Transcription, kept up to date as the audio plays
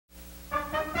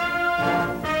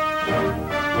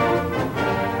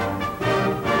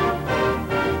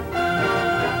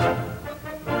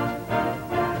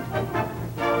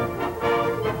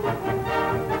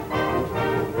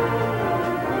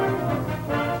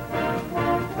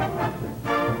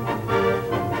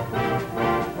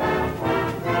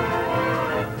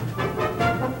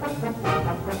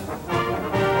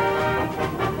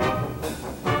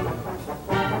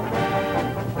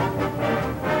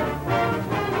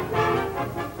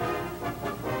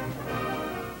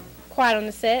Quiet on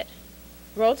the set.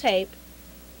 Roll tape.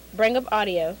 Bring up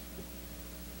audio.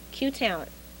 Cue talent.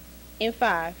 In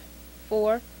 5,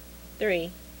 4,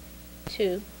 3,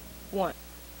 2, 1.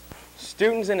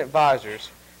 Students and advisors,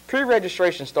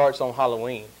 pre-registration starts on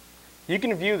Halloween. You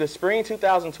can view the Spring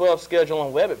 2012 schedule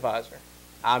on WebAdvisor.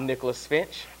 I'm Nicholas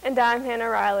Finch. And I'm Hannah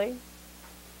Riley.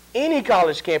 Any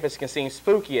college campus can seem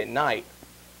spooky at night.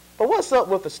 But what's up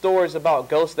with the stories about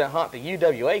ghosts that haunt the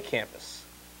UWA campus?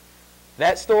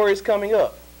 That story is coming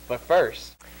up, but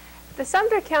first. The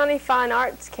Sumter County Fine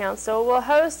Arts Council will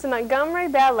host the Montgomery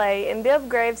Ballet in Bibb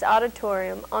Graves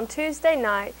Auditorium on Tuesday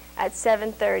night at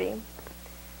 7:30.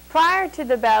 Prior to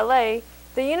the ballet,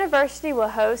 the university will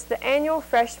host the annual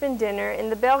freshman dinner in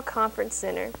the Bell Conference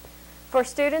Center for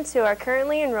students who are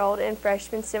currently enrolled in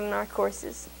freshman seminar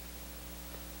courses.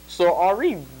 So are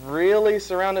we really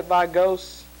surrounded by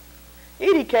ghosts?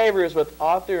 Edie Caver is with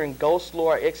author and ghost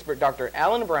lore expert Dr.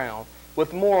 Alan Brown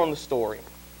with more on the story.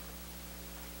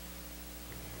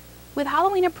 With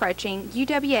Halloween approaching,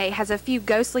 UWA has a few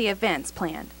ghostly events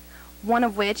planned, one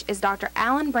of which is Dr.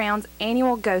 Alan Brown's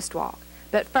annual Ghost Walk.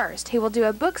 But first, he will do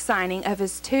a book signing of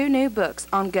his 2 new books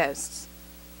on ghosts.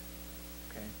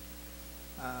 Okay.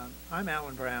 I'm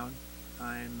Alan Brown.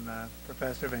 I'm a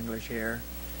professor of English here,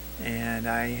 and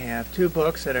I have 2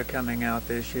 books that are coming out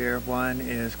this year. One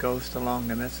is Ghosts Along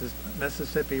the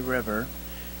Mississippi River,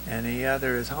 and the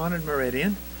other is Haunted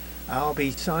Meridian. I'll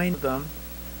be signing them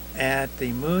at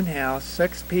the Moon House,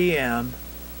 6 p.m.,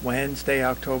 Wednesday,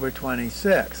 October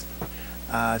 26th.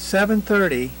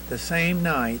 7:30 the same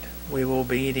night, we will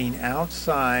be eating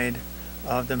outside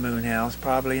of the Moon House,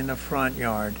 probably in the front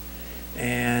yard,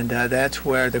 and that's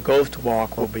where the Ghost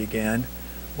Walk will begin.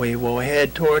 We will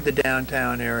head toward the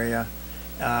downtown area,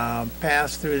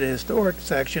 pass through the historic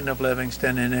section of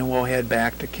Livingston, and then we'll head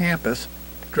back to campus.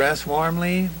 Dress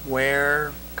warmly,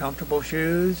 wear comfortable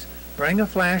shoes, bring a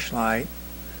flashlight,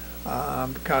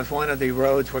 because one of the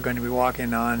roads we're going to be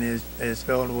walking on is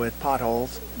filled with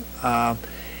potholes.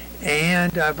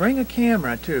 And bring a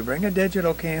camera too. Bring a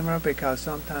digital camera, because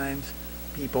sometimes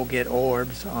people get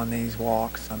orbs on these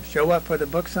walks. Show up for the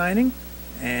book signing,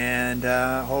 and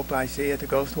hope I see you at the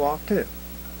Ghost Walk too.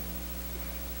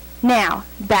 Now,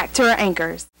 back to our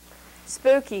anchors.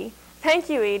 Spooky. Thank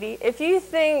you, Edie. If you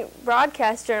think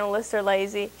broadcast journalists are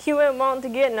lazy, you wouldn't want to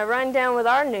get in a rundown with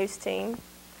our news team.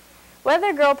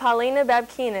 Weather girl Paulina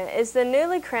Babkina is the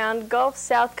newly crowned Gulf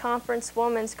South Conference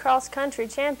Women's Cross Country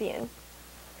Champion.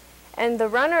 And the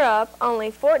runner-up, only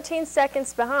 14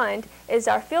 seconds behind, is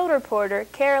our field reporter,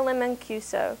 Carolyn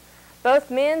Mancuso.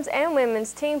 Both men's and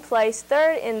women's team placed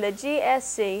 3rd in the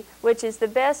GSC, which is the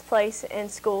best place in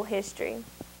school history.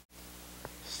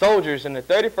 Soldiers in the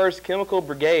 31st Chemical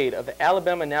Brigade of the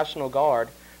Alabama National Guard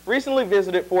recently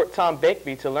visited Fort Tom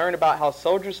Beckby to learn about how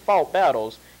soldiers fought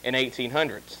battles in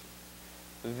 1800s.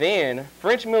 Then,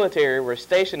 French military were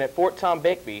stationed at Fort Tom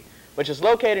Beckby, which is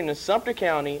located in Sumter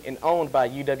County and owned by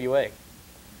UWA.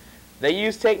 They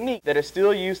use techniques that are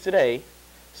still used today,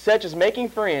 such as making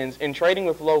friends and trading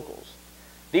with locals.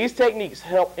 These techniques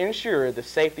help ensure the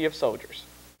safety of soldiers.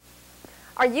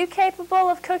 Are you capable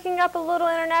of cooking up a little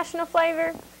international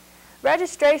flavor?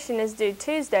 Registration is due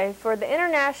Tuesday for the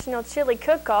International Chili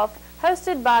Cook-Off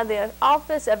hosted by the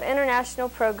Office of International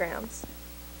Programs.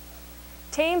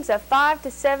 Teams of 5 to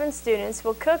 7 students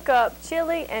will cook up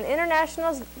chili and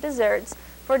international desserts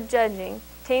for judging.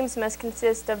 Teams must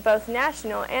consist of both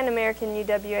national and American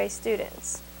UWA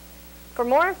students. For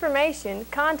more information,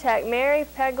 contact Mary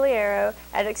Pagliaro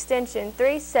at extension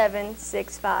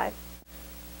 3765.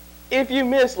 If you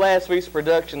missed last week's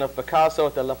production of Picasso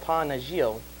at the Le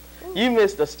Panagio, you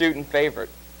missed a student favorite.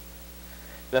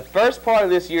 The first part of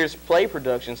this year's play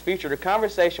productions featured a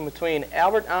conversation between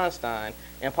Albert Einstein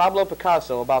and Pablo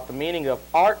Picasso about the meaning of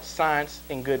art, science,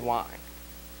 and good wine.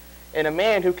 And a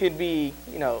man who could be,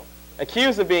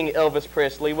 accused of being Elvis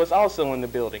Presley was also in the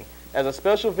building as a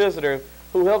special visitor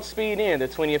who helped speed in the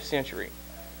 20th century.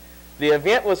 The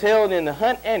event was held in the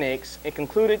Hunt Annex and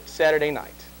concluded Saturday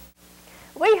night.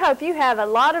 We hope you have a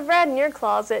lot of red in your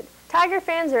closet. Tiger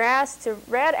fans are asked to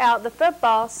red out the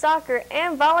football, soccer,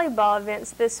 and volleyball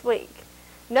events this week.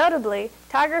 Notably,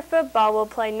 Tiger football will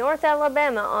play North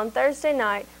Alabama on Thursday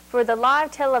night for the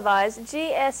live televised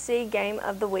GSC Game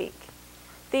of the Week.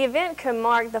 The event could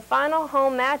mark the final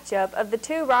home matchup of the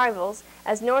 2 rivals,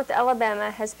 as North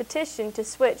Alabama has petitioned to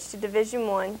switch to Division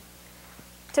I.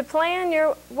 To plan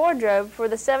your wardrobe for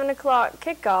the 7 o'clock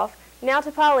kickoff, now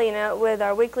to Paulina with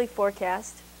our weekly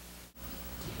forecast.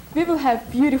 We will have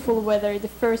beautiful weather the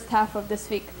first half of this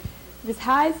week, with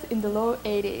highs in the low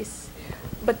 80s.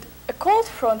 But A cold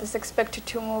front is expected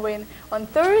to move in on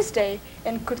Thursday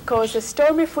and could cause a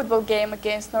stormy football game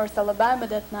against North Alabama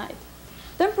that night.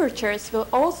 Temperatures will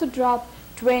also drop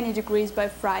 20 degrees by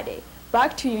Friday.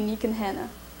 Back to you, Nick and Hannah.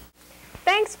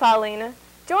 Thanks, Paulina.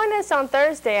 Join us on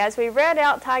Thursday as we red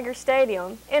out Tiger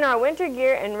Stadium in our winter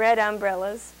gear and red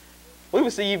umbrellas. We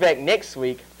will see you back next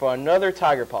week for another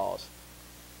Tiger Pause.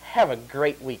 Have a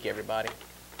great week, everybody.